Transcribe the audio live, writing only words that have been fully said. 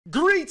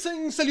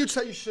Greetings,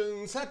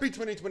 salutations, happy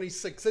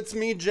 2026. It's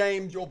me,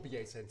 James, your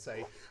BA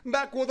Sensei,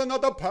 back with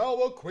another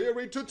Power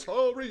Query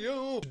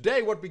tutorial.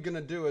 Today, what we're going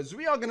to do is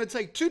we are going to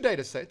take two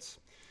data sets.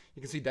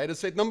 You can see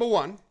dataset number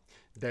 1,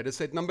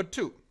 dataset number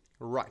 2.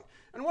 Right.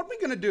 And what we're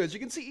going to do is you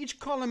can see each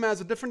column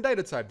has a different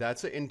data type.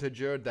 That's an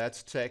integer,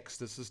 that's text,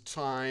 this is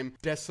time,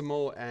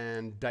 decimal,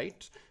 and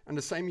date. And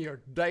the same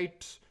here,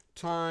 date,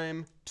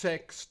 time,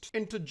 text,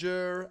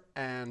 integer,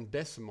 and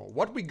decimal.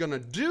 What we're going to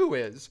do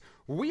is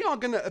we are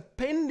going to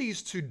append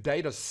these two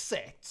data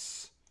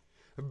sets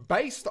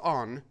based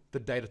on the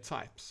data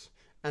types.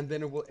 And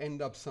then it will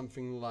end up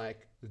something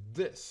like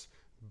this,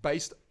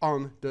 based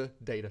on the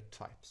data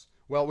types.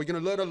 Well, we're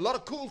going to learn a lot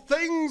of cool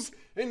things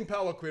in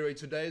Power Query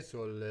today,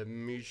 so let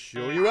me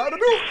show you how to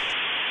do it.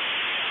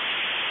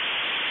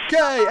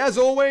 Okay, as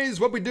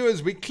always, what we do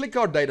is we click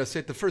our data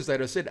set, the first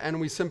data set, and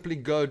we simply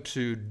go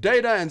to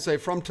data and say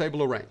from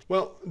table or range.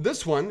 Well,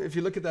 this one, if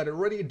you look at that, it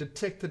already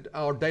detected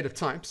our data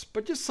types,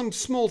 but just some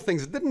small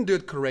things. It didn't do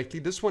it correctly.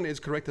 This one is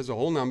correct as a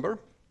whole number.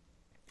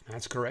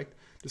 That's correct.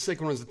 The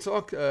second one is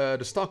the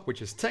stock,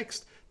 which is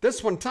text.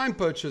 This one, time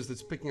purchase,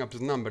 that's picking up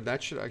as number.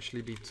 That should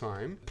actually be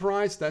time.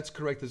 Price, that's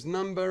correct as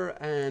number.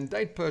 And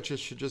date purchase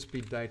should just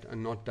be date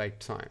and not date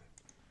time.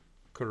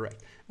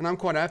 Correct. And I'm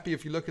quite happy.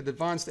 If you look at the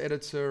advanced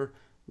editor,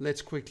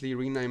 let's quickly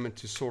rename it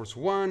to source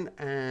 1.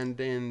 And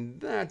then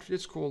that,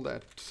 let's call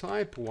that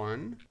type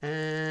 1.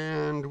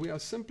 And we are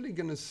simply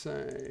going to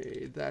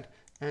say that.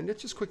 And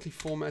let's just quickly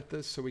format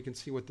this so we can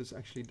see what this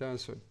actually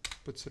does. So it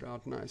puts it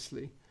out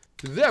nicely.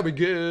 There we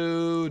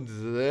go.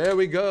 There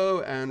we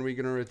go. And we're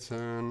going to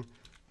return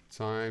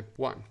type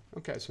 1.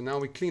 Okay, so now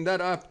we clean that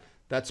up.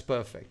 That's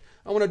perfect.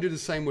 I want to do the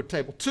same with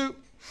table 2.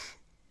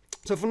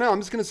 So for now, I'm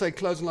just going to say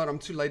close and load. I'm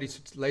too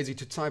lazy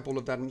to type all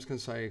of that. I'm just going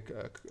to say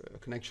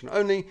connection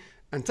only.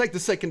 And take the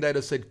second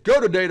data set,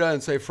 go to data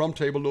and say from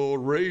table or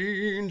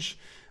range.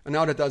 And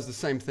now that does the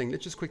same thing.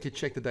 Let's just quickly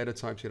check the data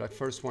types here. That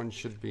first one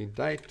should be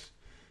date.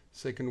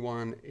 Second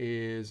one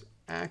is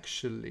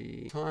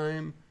actually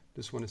time.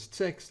 This one is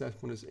text, that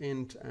one is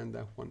int, and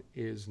that one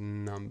is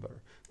number.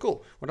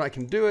 Cool. What I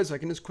can do is I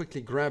can just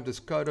quickly grab this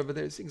code over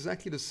there. It's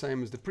exactly the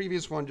same as the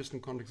previous one, just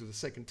in context of the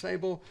second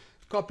table.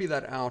 Copy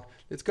that out.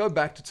 Let's go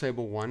back to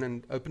table 1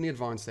 and open the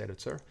advanced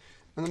editor.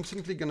 And I'm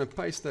simply going to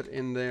paste that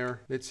in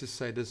there. Let's just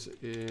say this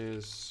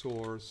is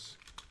source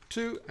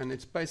 2, and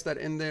let's paste that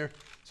in there.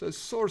 So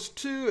source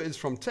 2 is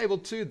from table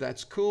 2.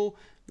 That's cool.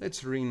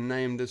 Let's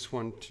rename this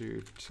one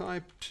to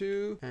type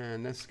 2,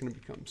 and that's going to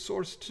become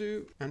source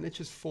 2. And let's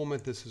just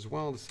format this as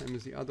well, the same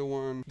as the other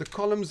one. The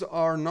columns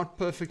are not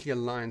perfectly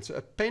aligned, so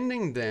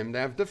appending them, they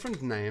have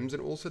different names,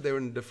 and also they're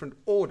in different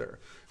order.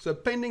 So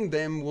appending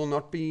them will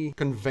not be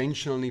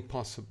conventionally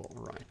possible,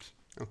 right?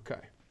 Okay.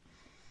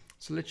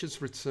 So let's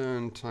just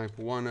return type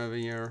 1 over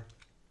here.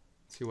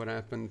 See what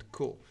happened.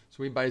 Cool. So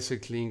we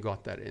basically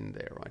got that in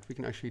there, right? We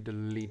can actually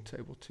delete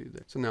table 2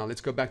 there. So now let's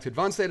go back to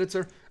advanced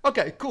editor.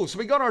 Okay, cool. So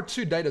we got our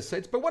two data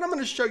sets, but what I'm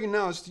going to show you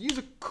now is to use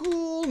a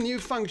cool new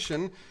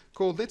function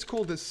called, let's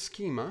call this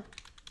schema.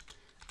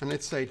 And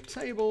let's say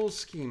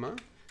Table.Schema.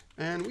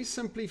 And we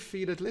simply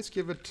feed it. Let's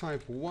give it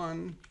type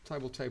 1,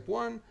 type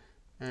 1.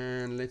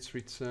 And let's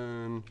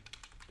return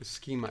the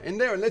schema in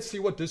there. And let's see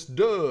what this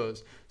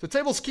does. So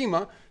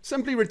Table.Schema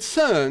simply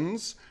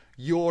returns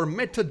your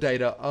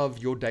metadata of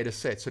your data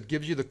set. So it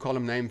gives you the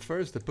column name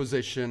first, the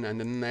position, and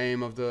the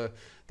name of the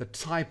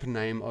type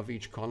name of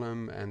each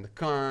column, and the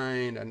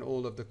kind, and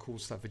all of the cool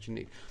stuff that you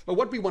need. But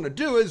what we want to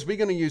do is we're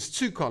going to use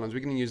two columns.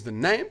 We're going to use the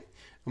name,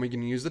 and we're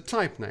going to use the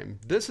type name.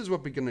 This is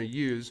what we're going to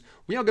use.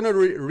 We are going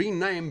to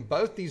rename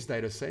both these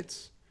data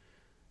sets.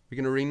 We're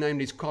going to rename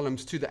these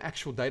columns to the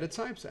actual data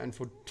types. And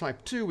for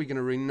type 2, we're going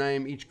to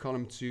rename each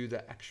column to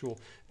the actual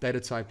data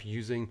type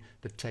using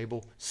the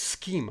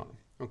Table.Schema.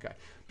 Okay,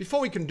 before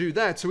we can do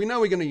that, so we know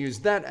we're going to use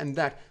that and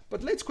that,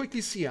 but let's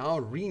quickly see how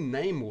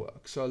rename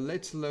works. So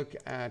let's look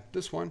at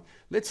this one.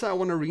 Let's say I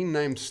want to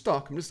rename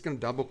stock. I'm just going to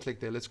double click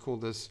there. Let's call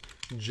this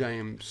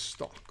James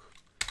stock.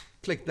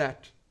 Click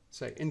that,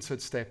 say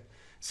insert step.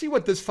 See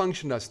what this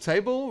function does.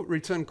 Table,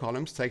 return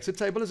columns, takes a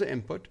table as an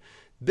input.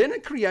 Then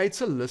it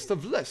creates a list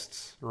of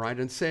lists, right?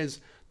 And says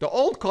the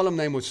old column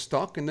name was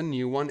stock and the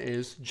new one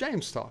is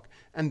James stock.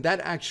 And that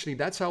actually,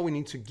 that's how we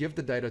need to give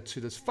the data to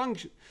this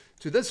function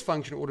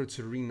in order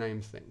to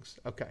rename things.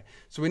 Okay,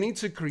 so we need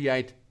to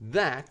create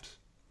that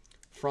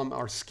from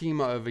our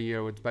schema over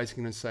here. It's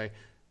basically going to say,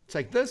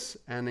 take this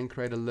and then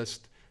create a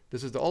list.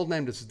 This is the old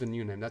name, this is the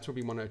new name. That's what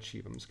we want to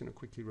achieve. I'm just going to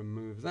quickly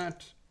remove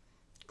that.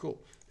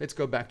 Cool. Let's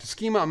go back to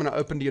schema. I'm going to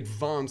open the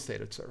advanced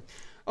editor.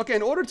 Okay,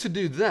 in order to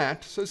do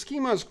that, so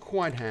schema is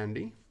quite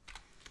handy.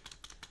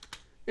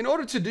 In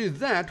order to do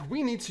that,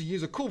 we need to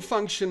use a cool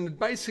function that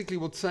basically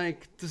will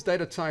take this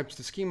data types,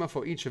 the schema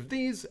for each of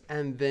these,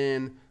 and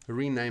then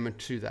rename it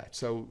to that.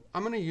 So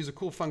I'm going to use a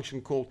cool function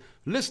called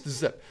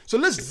List.Zip. So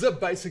List.Zip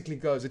basically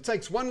goes, it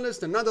takes one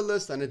list, another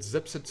list, and it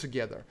zips it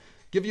together.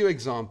 Give you an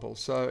example.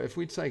 So if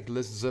we take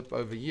List.Zip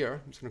over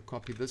here, I'm just going to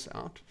copy this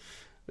out.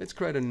 Let's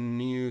create a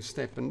new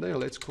step in there.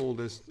 Let's call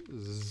this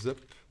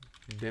zip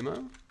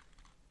demo.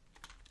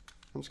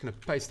 I'm just going to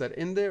paste that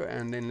in there,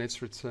 and then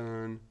let's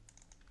return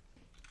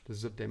the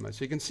zip demo.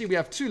 So you can see we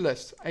have two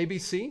lists,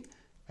 ABC,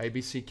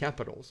 ABC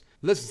capitals.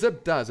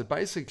 List.Zip does, it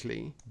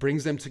basically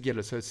brings them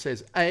together. So it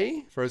says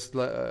A, first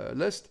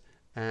list,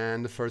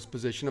 and the first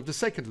position of the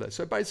second list.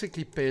 So it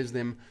basically pairs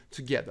them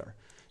together.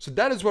 So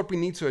that is what we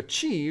need to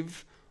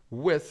achieve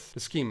with the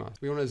schema.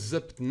 We want to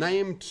zip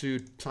name to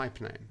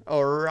type name.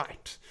 All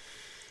right.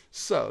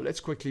 So let's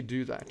quickly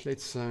do that.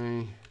 Let's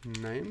say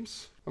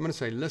names. I'm going to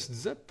say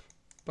List.Zip,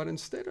 but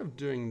instead of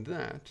doing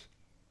that,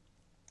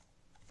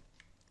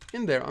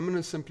 in there, I'm going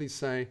to simply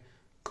say,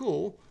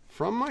 cool,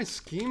 from my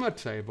schema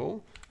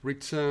table,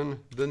 return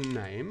the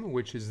name,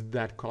 which is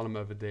that column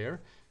over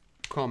there,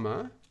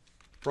 comma,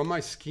 from my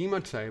schema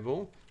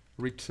table,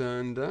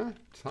 return the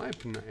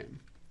type name.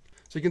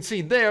 So you can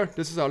see there,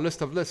 this is our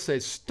list of lists,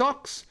 says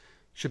stocks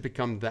should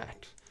become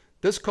that.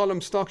 This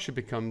column stock should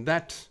become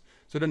that.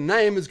 So the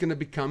name is going to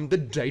become the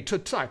data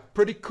type.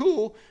 Pretty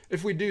cool.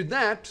 If we do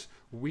that,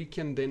 we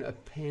can then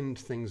append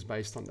things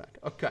based on that.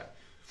 Okay.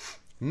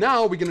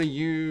 Now we're going to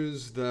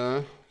use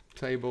the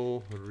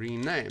table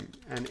rename.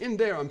 And in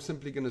there, I'm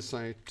simply going to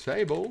say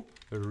table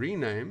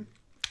rename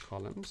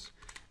columns.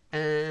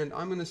 And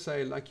I'm going to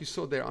say, like you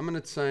saw there, I'm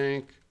going to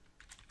say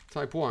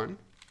type 1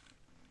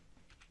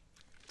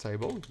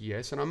 table,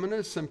 yes. And I'm going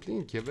to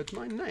simply give it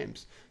my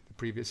names. The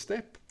previous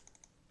step.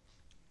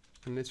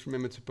 And let's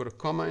remember to put a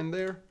comma in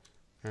there.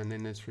 And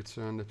then let's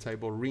return the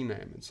table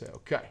rename and say,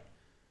 okay.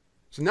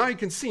 So now you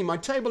can see my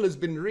table has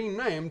been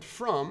renamed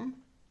from,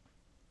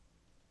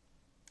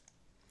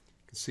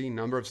 you can see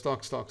number of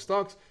stocks,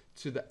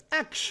 to the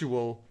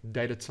actual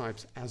data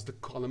types as the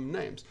column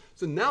names.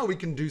 So now we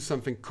can do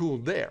something cool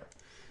there.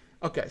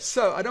 Okay,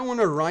 so I don't want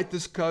to write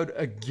this code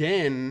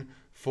again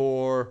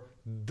for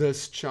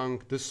this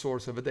chunk, this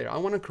source over there. I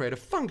want to create a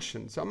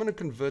function. So I'm going to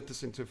convert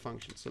this into a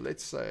function. So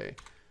let's say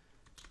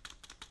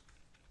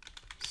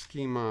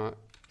schema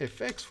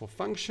fx for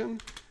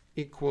function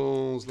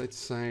equals, let's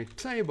say,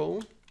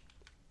 table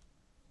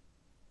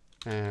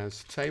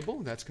as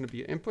table. That's going to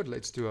be an input.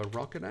 Let's do a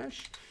rocket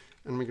dash.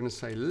 And we're going to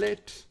say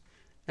let.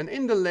 And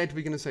in the let,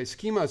 we're going to say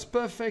schema is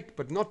perfect,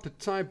 but not the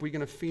type. We're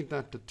going to feed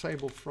that the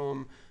table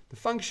from the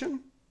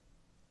function.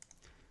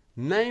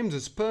 Names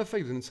is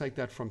perfect. We're going to take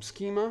that from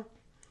schema.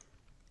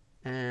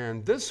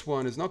 And this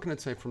one is not going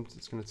to take from,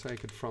 it's going to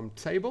take it from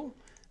table.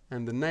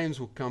 And the names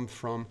will come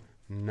from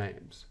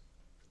names.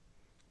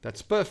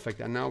 That's perfect.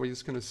 And now we're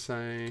just going to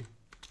say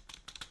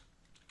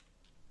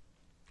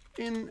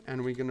in,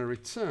 and we're going to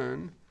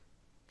return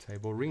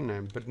table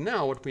rename. But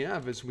now what we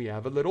have is we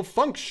have a little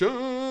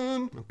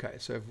function. Okay,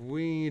 so if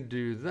we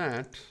do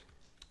that,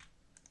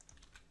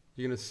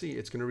 you're going to see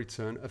it's going to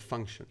return a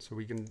function. So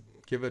we can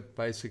give it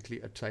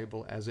basically a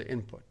table as an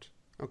input.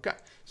 Okay,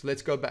 so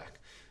let's go back.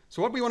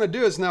 So what we want to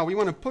do is now we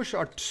want to push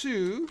our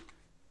two,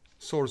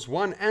 source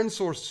 1 and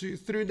source 2,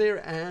 through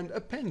there and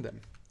append them.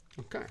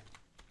 Okay.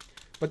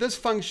 But this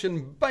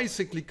function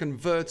basically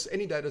converts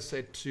any data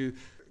set to,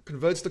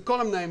 converts the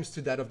column names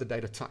to that of the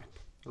data type.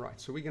 All right,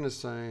 so we're going to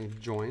say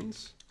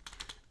joins.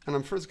 And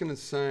I'm first going to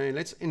say,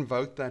 let's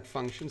invoke that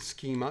function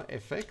schema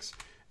fx.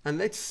 And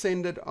let's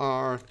send it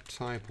our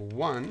type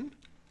 1.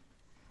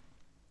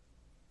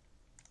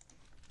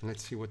 And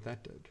let's see what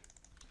that did.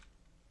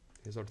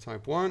 Here's our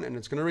type 1, and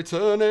it's going to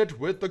return it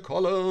with the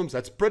columns.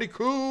 That's pretty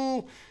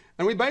cool.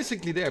 And we're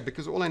basically there,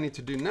 because all I need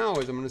to do now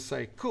is I'm going to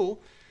say,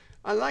 cool,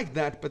 I like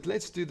that, but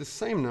let's do the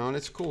same now.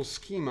 Let's call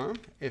schema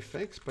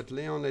fx, but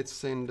Leon, let's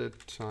send it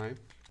type.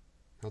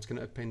 Now it's going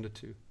to append it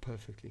to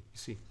perfectly. You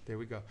see, there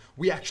we go.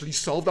 We actually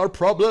solved our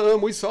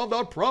problem. We solved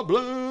our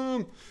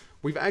problem.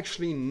 We've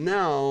actually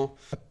now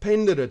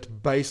appended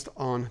it based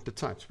on the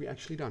types. We're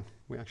actually done.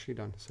 We're actually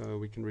done. So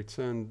we can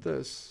return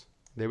this.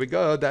 There we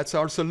go. That's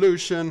our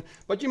solution.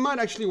 But you might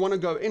actually want to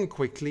go in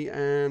quickly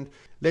and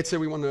let's say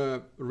we want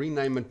to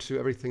rename it to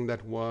everything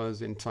that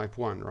was in type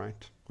 1,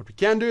 right? What we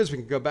can do is we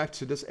can go back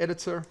to this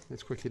editor.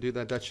 Let's quickly do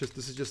that. This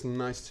is just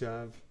nice to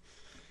have.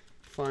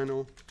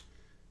 Final.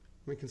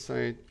 We can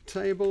say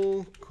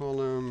table,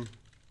 column,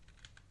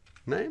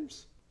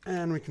 names.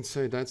 And we can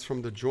say that's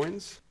from the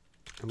joins.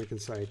 And we can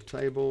say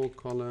table,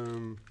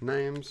 column,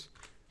 names.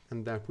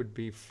 And that would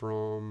be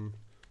from,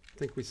 I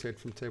think we said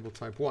from table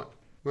type 1.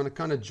 We want to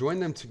kind of join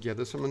them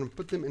together. So I'm going to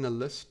put them in a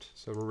list.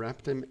 So we'll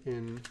wrap them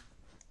in.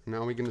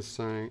 Now we're going to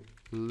say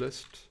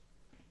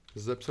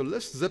List.Zip. So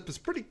List.Zip is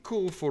pretty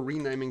cool for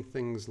renaming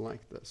things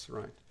like this,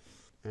 right?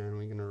 And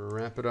we're going to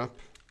wrap it up.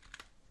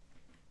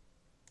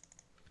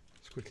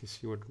 Let's quickly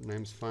see what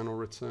names final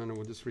return. And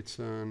we'll just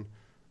return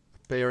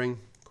a pairing.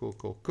 Cool,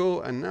 cool,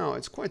 cool. And now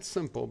it's quite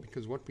simple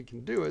because what we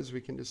can do is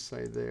we can just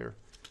say there,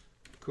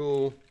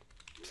 cool,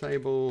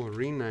 table,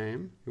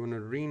 rename. You want to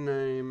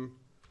rename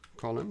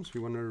columns. We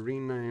want to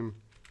rename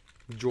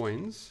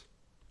joins.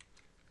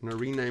 I'm going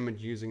to rename it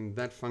using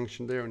that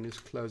function there and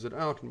just close it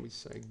out and we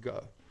say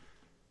go.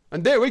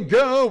 And there we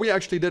go. We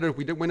actually did it.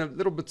 We went a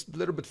little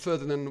bit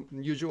further than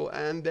usual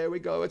and there we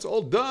go. It's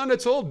all done.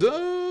 It's all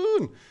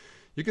done.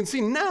 You can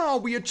see now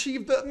we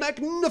achieved the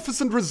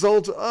magnificent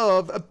result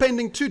of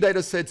appending two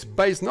data sets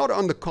based not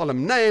on the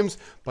column names,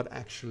 but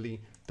actually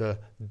the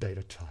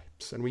data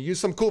types. And we use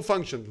some cool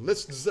functions.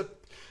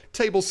 List.Zip,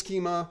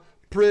 Table.Schema,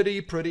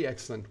 pretty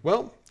excellent.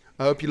 Well,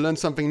 I hope you learned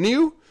something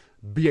new.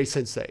 BA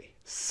Sensei,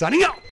 signing out.